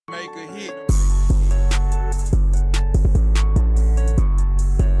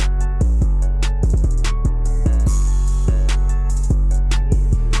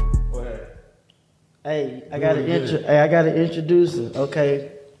I gotta introduce her.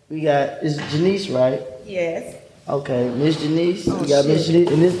 Okay, it's JENISE, right? Yes. Okay, Miss JENISE. We got Miss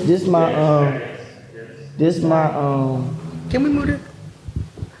JENISE, and this my Can we move it?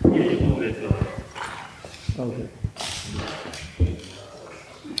 Okay.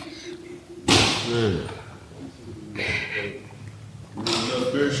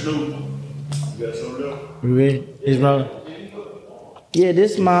 Snoop. You got something else? You ready? It's rolling. Yeah,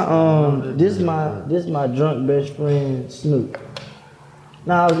 this my drunk best friend Snoop.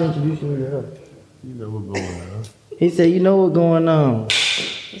 Now I was introducing you to her. You know what's going on. He said, "You know what's going on."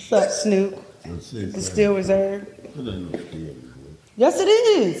 What's up, Snoop? It's still reserved. Yes, it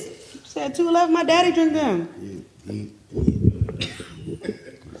is. You said 211. My daddy drink them.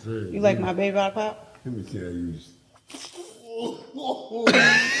 You like my baby out pop? Let me tell you.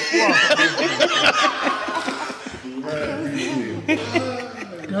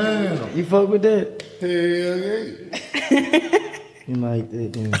 Damn. You fuck with that? Hell yeah. You like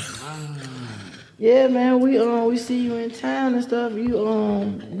that, yeah. Yeah, man, we see you in town and stuff. You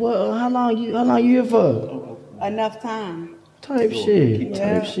how long you here for? Enough time. Type shit.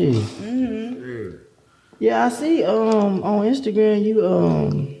 Yeah. Type shit. Mm-hmm. Yeah, I see on Instagram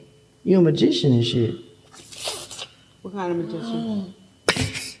you a magician and shit. What kind of magician?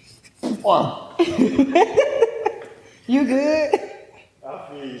 Wow. You good? I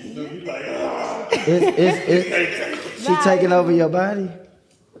feel you, you like, She taking over your body?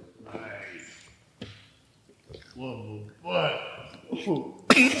 What?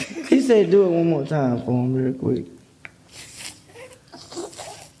 He said do it one more time for him real quick.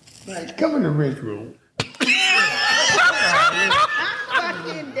 Like, come in the restroom.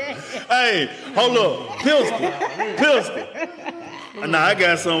 Hey, hold up. Pistol. Now I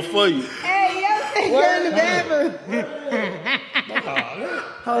got something for you. Hey, you're in the bathroom.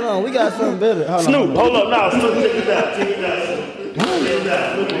 Hold on, we got something better. Snoop, hold up. Now, Snoop, check it out. Check it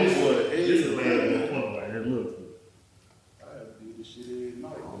out. Look at this. This is bad. Look.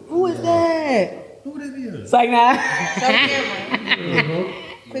 Who is that? Who that is? It's like now. Show the camera.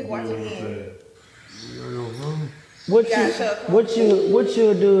 Quick, watch it again. What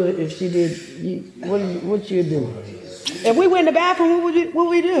you do if she did? What you do? If we went in the bathroom, what would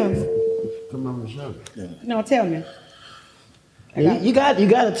we do? Come on the show. Yeah. No, tell me. You got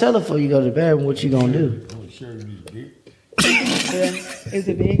to tell her before you go to the bathroom what you gonna do. Yeah. Is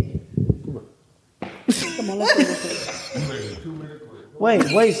it big? Come on, let's do this.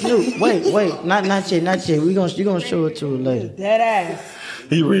 Wait, Snoop. Wait. Not yet. You gonna show it to her later. Dead ass.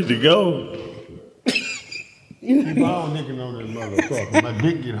 He ready to go. Keep on nicking on that motherfucker. My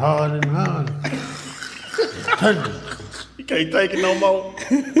dick get hard and hard. You can't take it no more.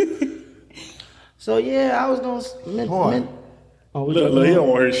 So yeah, I was gonna. Look, he don't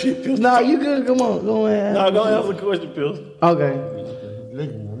want her shit, Pills. No, you good. Come on, go ahead. No, go answer the question, Pills. Okay.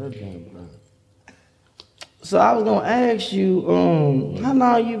 So I was gonna ask you, how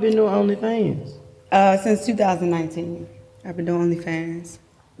long you been doing OnlyFans? Since 2019, I've been doing OnlyFans.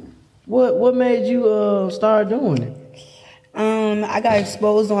 What made you start doing it? I got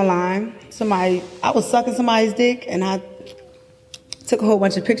exposed online. I was sucking somebody's dick, and I took a whole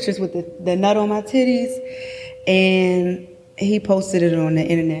bunch of pictures with the nut on my titties, and he posted it on the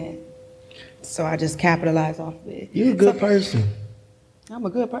internet. So I just capitalized off of it. You a good person. I'm a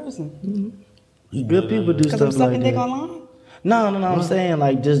good person. Mm-hmm. Good people do stuff like that. Because I'm sucking dick online? No, I'm saying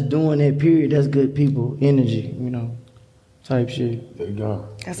like just doing that period, that's good people energy, type shit. Thank God.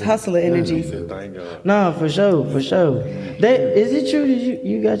 That's hustler energy. Thank God. No, for sure. Is it true that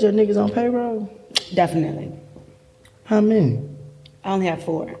you got your niggas on payroll? Definitely. How many? I only have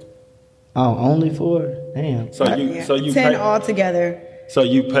 4. Oh, only 4? Damn. So you 10 pay, altogether. So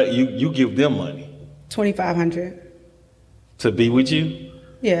you give them money $2,500. to be with you?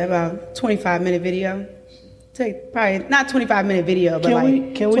 Yeah, about 25-minute video. Take probably not 25-minute video, but can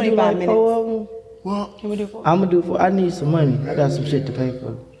we 25 do like minutes. 4 of them? What? Can we do 4? I'm gonna do 4. I need some money. I got some shit to pay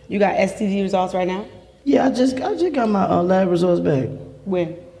for. You got STD results right now? Yeah, I just got my lab results back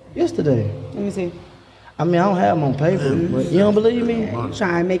When? yesterday. Let me see. I mean, I don't have them on paper, but you don't believe me? You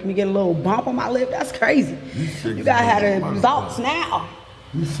trying to make me get a little bump on my lip? That's crazy. You gotta have the results now.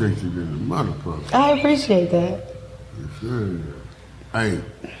 You sexy than a motherfucker. I appreciate that. Sure. Hey,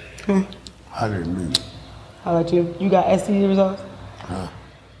 how did me? How about you? You got STD results? Huh?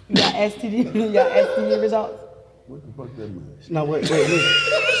 You got STD results? What the fuck that mean? No, wait.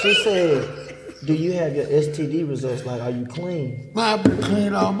 She said, do you have your STD results? Like, are you clean? Man, I've been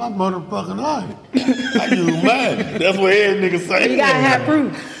clean all my motherfucking life. I use mad. That's what every nigga say. You gotta have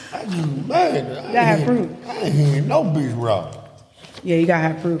proof. I use mad. You gotta have proof. I ain't hearing no bitch rock. Yeah, you gotta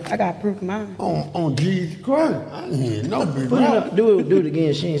have proof. I got proof of mine. On Jesus Christ, I ain't hear no bitch Put it raw. up. Do it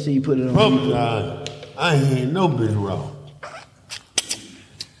again. She ain't see you put it on. Publicize. I ain't hear no bitch raw.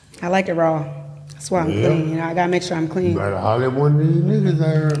 I like it raw. That's why I'm clean. You know, I gotta make sure I'm You clean. better holler at one of these niggas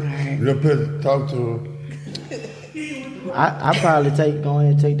there. Alright. You better talk to her. I probably go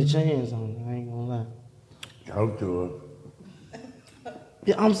ahead and take the chance on it. I ain't gonna lie. Talk to her.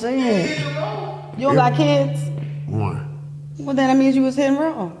 Yeah, I'm saying. You don't got kids? One. Well, then that means you was hitting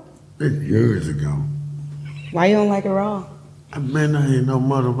raw. It's years ago. Why you don't like it raw? Man, I ain't no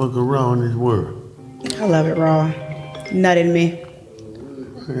motherfucker raw in this world. I love it raw. Nutted me. I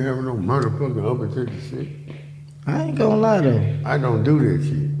ain't having no motherfucker up and take the shit. I ain't gonna lie though. I don't do that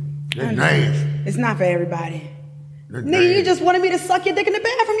shit. That's nasty. It's not for everybody. That's Nigga, you nasty. just wanted me to suck your dick in the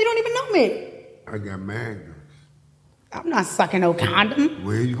bathroom. You don't even know me. I got magnums. I'm not sucking no condom.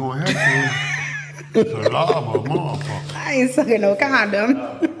 Well, you gonna have to. Saliva, motherfucker. I ain't sucking no condom.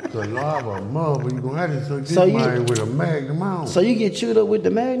 Saliva, motherfucker. You gonna have to suck this So you- man with a magnum on. So you get chewed up with the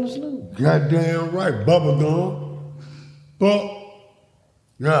Magnum, Snoop? Goddamn right, bubble gum. But,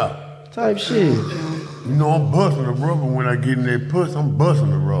 yeah. Type shit. You know I'm busting the rubber when I get in that puss. I'm busting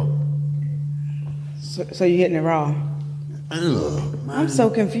the rubber. So you hitting it raw. Ugh, man. I'm so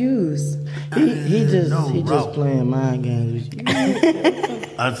confused. He just raw. playing mind games with you.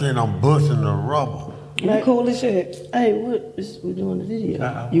 I said I'm busting the rubber. You cool as shit. Hey, we doing the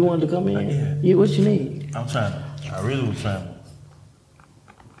video. You wanted to come in? Yeah. What you need? I'm trying to. I really was trying to.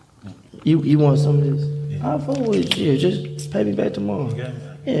 You want some of this? I'll fuck with you. Just pay me back tomorrow. You got me?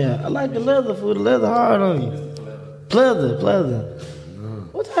 Yeah, I like the leather food. The leather hard on you. Pleather.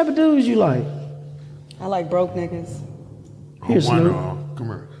 What type of dudes you like? I like broke niggas. Here's One Snoop. Come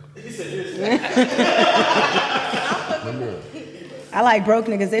here. I like broke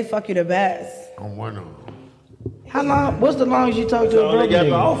niggas. They fuck you the best. On one of them. How long? What's the longest you talked to a All they broke got the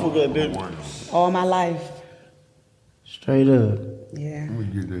nigga? offer, goddamn. One of them. All my life. Straight up, Yeah. Let me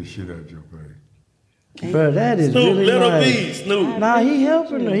get that shit out your face. bro. That is Snoop, really let her nice. be, Snoop. Nah, he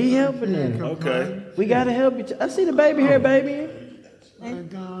helping her. Okay. We gotta help you. I see the baby here, baby.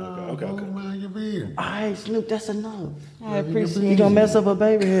 Okay. okay. Mind your business. All right, Snoop, that's enough. I appreciate You it. gonna mess up her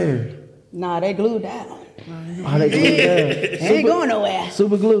baby hair? Nah, they glued down. Oh, they glued They ain't going nowhere.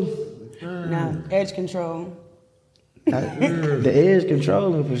 Super glue. No, edge control. The edge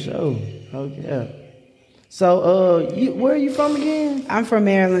controlling for sure. Okay. So, where are you from again? I'm from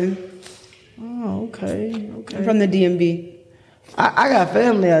Maryland. Oh, okay. I'm from the DMV. I got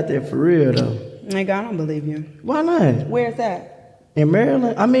family out there for real though. Nigga, I don't believe you. Why not? Where's that? In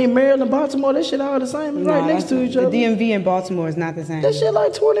Maryland? I mean, Maryland, Baltimore, that shit all the same. It's right next to each other. The DMV and Baltimore is not the same. That shit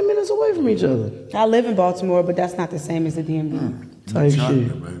like 20 minutes away from each other. I live in Baltimore, but that's not the same as the DMV. Type Chocolate,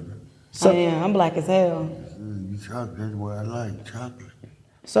 shit. baby. So, I'm black as hell. You chocolate, that's what I like, chocolate.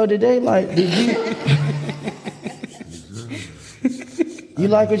 so did you? You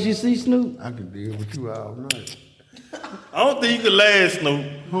like what you see, Snoop? I can deal with you all night. I don't think you can last, Snoop.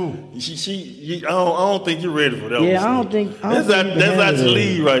 Who? I don't think you're ready for that Yeah, one, I don't Snoop. think. I don't That's think out, you can that's out handle your that.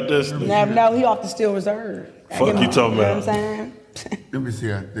 league right there, Snoop. No, he off the steel reserve. Fuck you talking You know what I'm about. saying? Let me see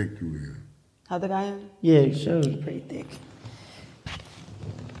how thick you is. How thick I am? Yeah, sure. Pretty thick.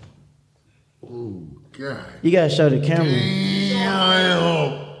 Oh, God. You gotta show the camera.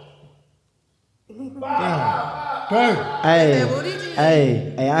 Damn. Damn.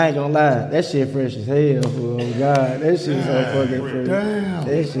 Hey, I ain't gonna lie. That shit fresh as hell, fool. Oh, God. That shit so fucking fresh. Damn.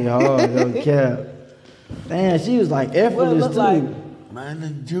 That shit hard, no cap. Damn, she was like What it effortless, look too. like? Man,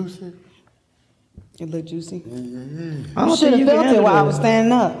 that's juicy. It look juicy. I You don't should think have you can felt it handle while I that. was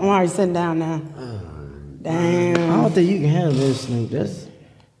standing up. I'm already sitting down now. I Damn. don't think you can handle this, Snoop. That's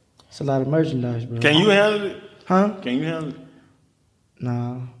a lot of merchandise, bro. Can you handle it? Huh? Can you handle it?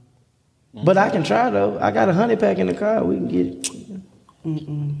 Nah. But I can try, though. I got a 100 pack in the car. We can get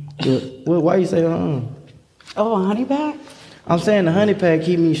it. Well, why you say, Oh, a honey pack? I'm saying the 100 pack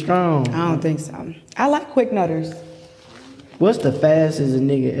keep me strong. I don't think so. I like quick nutters. What's the fastest a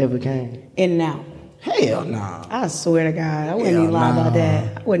nigga ever came? In and out. Hell nah. I swear to God, I wouldn't Hell even lie about nah.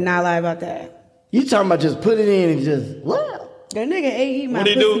 that. I would not lie about that. You talking about just put it in and just, what? The nigga ate my What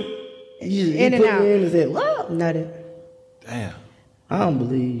he pussy. do? You just In and put out. it in and said, what? Nutted. Damn. I don't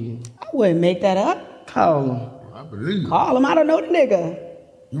believe you. I wouldn't make that up. Call him. I believe you. Call him. I don't know the nigga.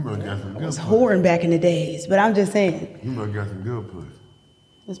 You must got some I good was pussy. whoring back in the days, but I'm just saying. You must got some good pussy.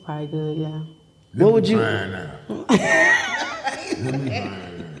 It's probably good, yeah. What would you- Find out. Let me find out.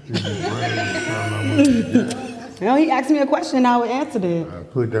 Since you brain is talking about You know, he asked me a question and I would answer it. I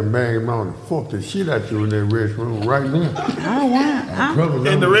put that magnum on and fuck the shit out you in that restroom right now. I don't want.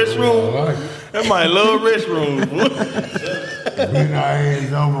 In the restroom? That might love restrooms. Bend our ass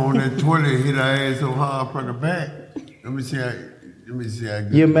over on that toilet, hit our ass so hard from the back. Let me see how I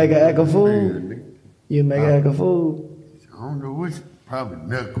get You make an act a fool? nigga. You make an act a fool? I don't know which, probably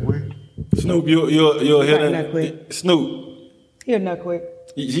nut quick. Snoop, you'll hear Right, nut that? quick. Snoop. He'll nut quick.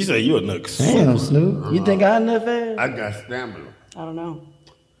 She said you a nut. Damn, Snoop. You think I enough fast? I got stamina. I don't know.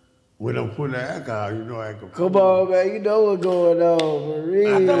 We don't put the alcohol, you know alcohol. Come on, man. You know what's going on, for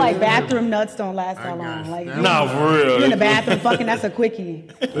real. I feel like bathroom nuts don't last that I long. got Like, stamina. Nah, for real. you're in the bathroom fucking, that's a quickie.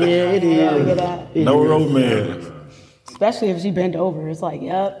 Yeah, it is. Look at that. It No is. romance. Especially if she bent over. It's like,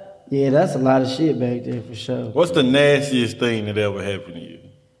 yep. Yeah, that's a lot of shit back there for sure. What's the nastiest thing that ever happened to you?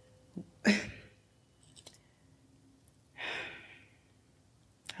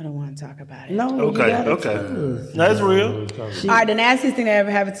 I don't want to talk about it. No, Okay, you gotta okay. tell us. That's real. All right, the nastiest thing that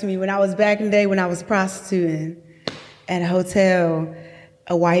ever happened to me when I was back in the day when I was prostituting at a hotel,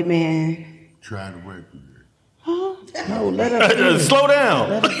 a white man. Try to work with No, let her finish. Slow down.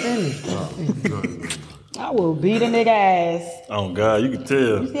 Let her finish. it. I will beat a nigga ass. Oh God, you can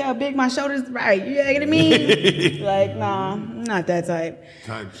tell. See how big my shoulders? Right, you know what I mean? Like, nah, I'm not that type.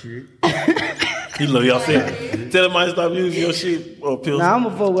 Type shit. He love y'all saying. Tell him I stop using your shit or pills. Nah, I'm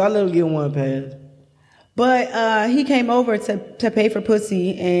a fool. I let him get one pass. But he came over to pay for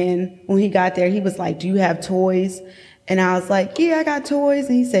pussy, and when he got there, he was like, "Do you have toys?" And I was like, "Yeah, I got toys."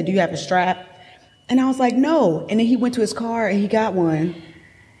 And he said, "Do you have a strap?" And I was like, "No." And then he went to his car and he got one.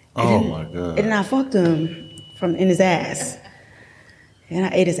 Oh my God. And then I fucked him in his ass. And I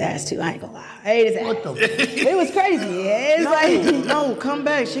ate his ass too. I ain't gonna lie. I ate his ass. What the It was crazy. Yeah, it's like, No, come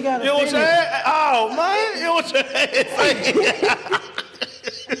back. She got to You want your finish. ass? Oh man, you want your ass?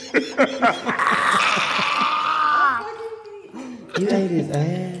 You ate his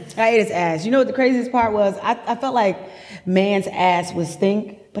ass. I ate his ass. You know what the craziest part was? I felt like man's ass would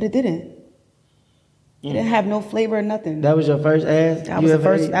stink, but it didn't. It didn't have no flavor or nothing. That was your first ass? That you was the ever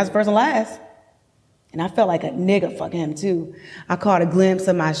first. ate? That's first and last. And I felt like a nigga fucking him too. I caught a glimpse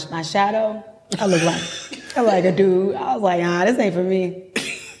of my shadow. I look like a dude. I was like, this ain't for me.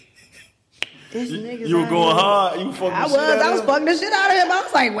 This nigga's You were out going here. hard. You fucking. I was fucking the shit out of him. I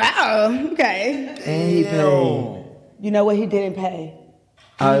was like, wow, okay. And he paid. You know what? He didn't pay.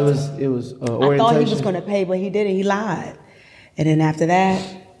 It was I orientation. thought he was gonna pay, but he didn't. He lied. And then after that,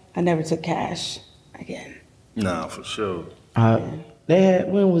 I never took cash again. Nah, for sure. They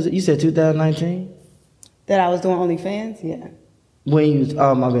had, when was it? You said 2019? That I was doing OnlyFans, yeah. When you was,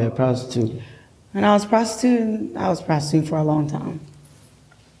 oh my bad, prostitute. And I was prostituting for a long time.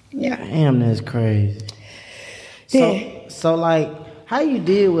 Yeah. Damn, that's crazy. Yeah. So like, how you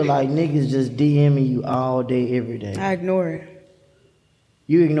deal with like niggas just DMing you all day, every day? I ignore it.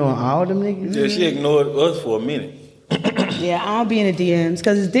 You ignoring all them niggas? Yeah, she ignored us for a minute. Yeah, I don't be in the DMs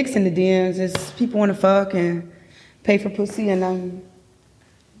because it's dicks in the DMs. It's people want to fuck and pay for pussy, and I'm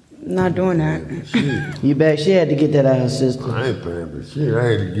not doing that. You back? She had to get that out of her system. I ain't paying for shit. I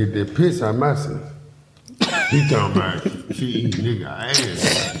had to get that piss out myself. He talking about she eat nigga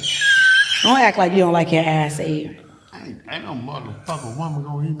ass. Don't act like you don't like your ass ate. Ain't no motherfucking woman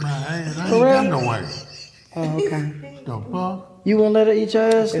gonna eat my ass. I For ain't got real? no ass. Oh, okay. The fuck? You won't let her eat your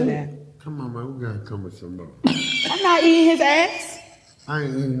ass? Do too? that. Come on, man. We gotta come with some more. I'm not eating his ass. I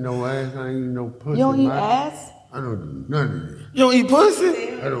ain't eating no ass. I ain't eating no pussy. You don't eat man. ass? I don't do none of this. You don't eat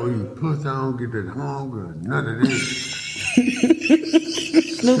pussy? I don't eat pussy. I don't get that hunger. None of this.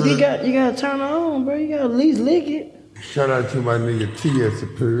 Snoop, you gotta turn her on, bro. You gotta at least lick it. Shout out to my nigga T at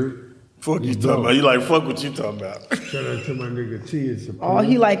Superior. Fuck you talking about? You like fuck what you talking about? Shout out to my nigga T at Superior. All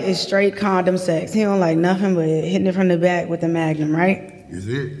he like is straight condom sex. He don't like nothing but hitting it from the back with the magnum, right? Is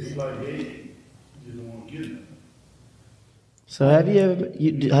it? So have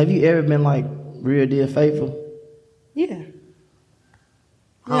you ever been like real deal faithful? Yeah.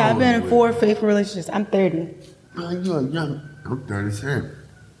 How Yeah, I've been in old 4 faithful relationships. I'm 30. Man, you are young. I'm 37.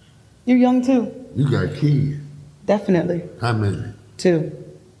 You're young too. You got kids. Definitely. How many? 2.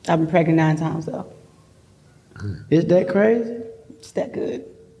 I've been pregnant 9 times though. Is that crazy? It's that good.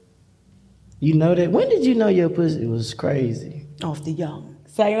 You know that? When did you know your pussy was crazy? Off the young.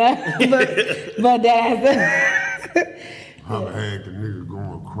 Say that. but that's I've had the nigga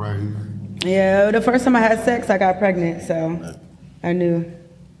going crazy. yeah, the first time I had sex, I got pregnant, so I knew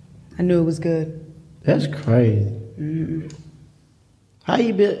it was good. That's crazy. Mm-hmm. How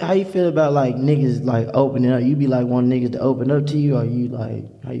you feel about like niggas like opening up? You be like one niggas to open up to you, or you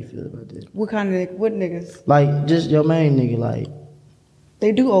like how you feel about that? What kind of what niggas? Like just your main nigga, like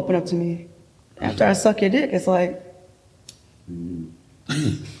They do open up to me. After I suck your dick, it's like,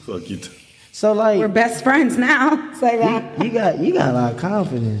 Fuck you. So like We're best friends now. Say that. you got a lot of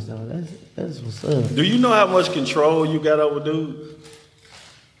confidence though. That's what's up. Do you know how much control you got over dudes?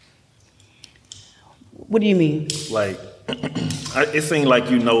 What do you mean? Like, it seems like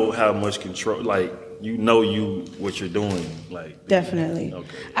you know how much control, like, you know what you're doing. Like, Definitely.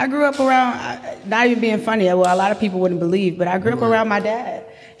 Okay. I grew up around, not even being funny, well, a lot of people wouldn't believe, but I grew up around my dad.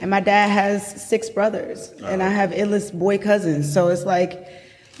 And my dad has 6 brothers. And I have illest boy cousins. So it's like,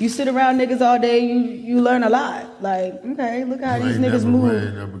 you sit around niggas all day, you learn a lot. Like, okay, look how these niggas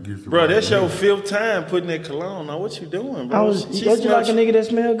move. Bro, that's your 5th time putting that cologne on. What you doing, bro? Don't you like a nigga that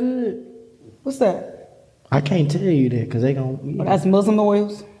smell good? What's that? I can't tell you that because they gon' Well, that's Muslim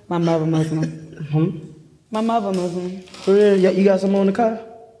oils. My mother Muslim. My mother Muslim. For real? You got some more in the car?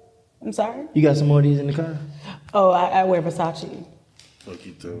 I'm sorry? You got some more of these in the car? Oh, I wear Versace. Fuck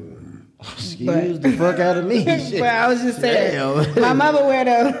you doing? Excuse the fuck out of me. Shit. But I was just saying, Damn. my mother wear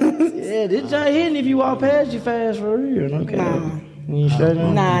those. Yeah, this joint hitting if you walk past you fast for real. Okay. Nah. You straight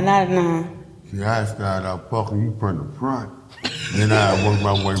on? Nah. See, I started out fucking you from the front. Then I work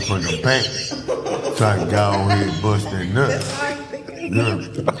my way from the back. So I can go ahead and bust that nut. Yeah.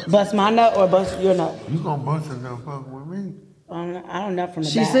 Bust my nut or bust your nut? You gonna bust a nut fucking with me? I don't nut from the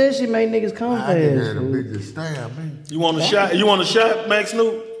She back. said she made niggas come I can fast. have a fool. bitch to stab me. You want a shot? You want a shot, Max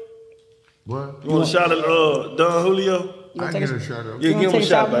Snoop? What? You want a shot at Don Julio? I get a shot of Yeah, wanna give him a take a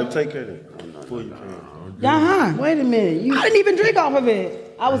shot, shot? baby. Take care of it. Before you can. Uh-huh. Wait a minute. I didn't even drink off of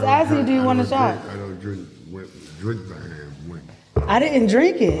it. I was asking you, do you want a shot? I don't drink behind women. I didn't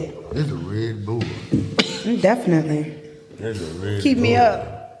drink it. It's a Red Bull. Definitely. That's a Red Keep me Bull.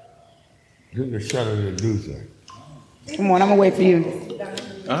 up. Drink a shot of the Deuce. Come on, I'm gonna wait for you.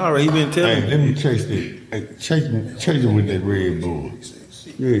 Alright, he been telling Hey, let me chase that. Hey, chase it with that Red Bull.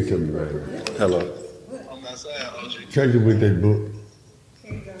 You ain't telling me right now. Hello. Chase it with that book.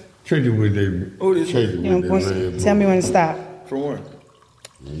 Chase it with that. Chase it You with know, that Red Bull. tell me when to stop. From where?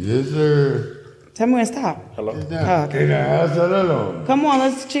 Yes, sir. Tell me when to stop. Hello. In the house alone. Come on,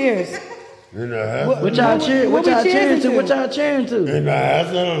 let's cheers. In the house. What y'all cheering? What What we y'all cheering cheering to? to? What y'all cheering to? In the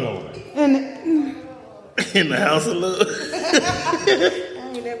house alone. And In the house of love. In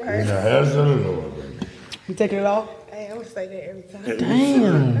the house alone, baby. you taking it off? Hey, I would say that every time.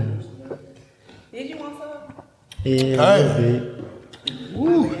 Damn. Did you want some? Yeah, a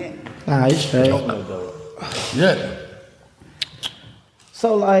little bit. Nah, it's straight. Yeah.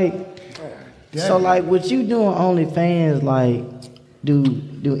 So like, what you doing OnlyFans? Like, do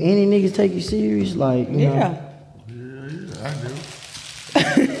any niggas take you serious? Like, you know? Yeah. I do.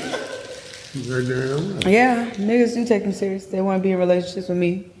 Right there, Yeah, niggas do take them serious. They want to be in relationships with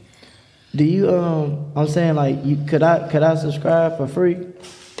me. Do you I'm saying like could I subscribe for free?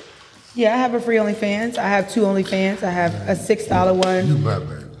 Yeah, I have a free OnlyFans. I have 2 OnlyFans. I have a $6 You one. my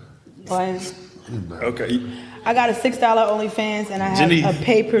baby. Fine. You my baby. Okay. I got a $6 OnlyFans and I have Jenny, a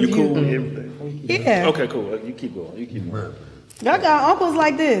pay-per-view. you cool with everything? Yeah. Okay, cool. You keep going. You keep going. Y'all got uncles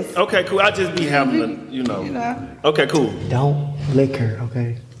like this. Okay, cool. I just be having a, you know. Okay, cool. Don't lick her,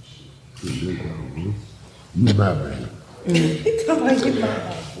 okay? You my baby.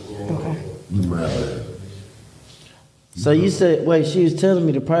 You my baby. So you said, wait, she was telling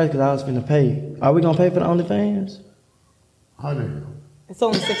me the price because I was finna pay. Are we gonna pay for the OnlyFans? How do you? It's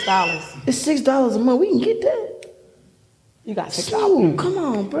only $6. It's $6 a month. We can get that. You got $6. Ooh, come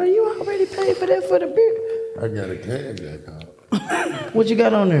on, bro. You already paid for that for the beer. I got a cash that card. What you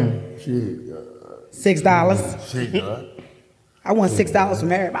got on there? Shit. $6. Shit, God. I want $6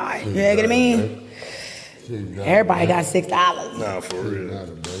 from everybody. You know what I mean? Everybody got $6. Nah, for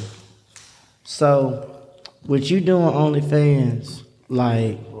real. So, what you doing OnlyFans?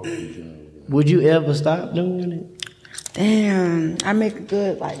 Like, would you ever stop doing it? Damn, I make a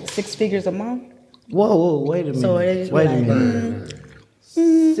good like 6 figures a month. Whoa, wait a minute. So it is wait a like, minute.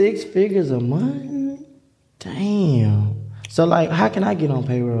 6 figures a month? Damn. So, like, how can I get on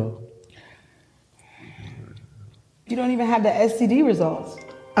payroll? You don't even have the STD results.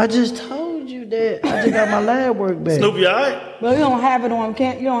 I just told you that. I just got my lab work back. Snoop, you alright? Well, you don't have it on.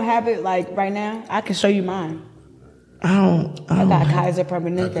 You don't have it like right now. I can show you mine. I don't. I got Kaiser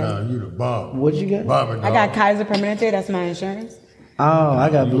Permanente. You the Bob. What you got? Bob I got Kaiser Permanente. That's my insurance. Oh, I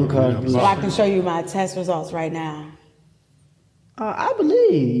got Blue Card. Blue. So I can show you my test results right now. I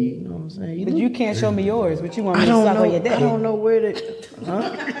believe. You know what I'm saying? But you can't show me yours. But you want me I to don't suck know. on your dick. I don't know where to. Huh?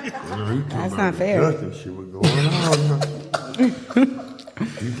 That's not fair. Justin shit was going on.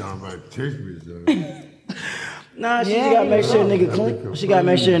 You talking about text me, Nah, she Yeah, gotta make sure a you nigga clean. She gotta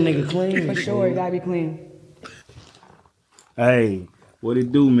make sure a nigga clean. For sure, you gotta be clean. Hey, what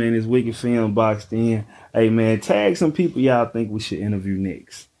it do, man? It's Wicked Film Boxed In. Hey, man, tag some people y'all think we should interview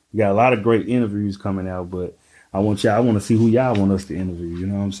next. We got a lot of great interviews coming out, but I want to see who y'all want us to interview. You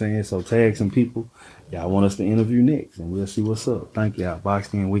know what I'm saying? So tag some people y'all want us to interview next, and we'll see what's up. Thank y'all.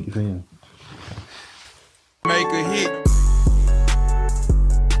 Boxed In Wikid Film. Make a hit.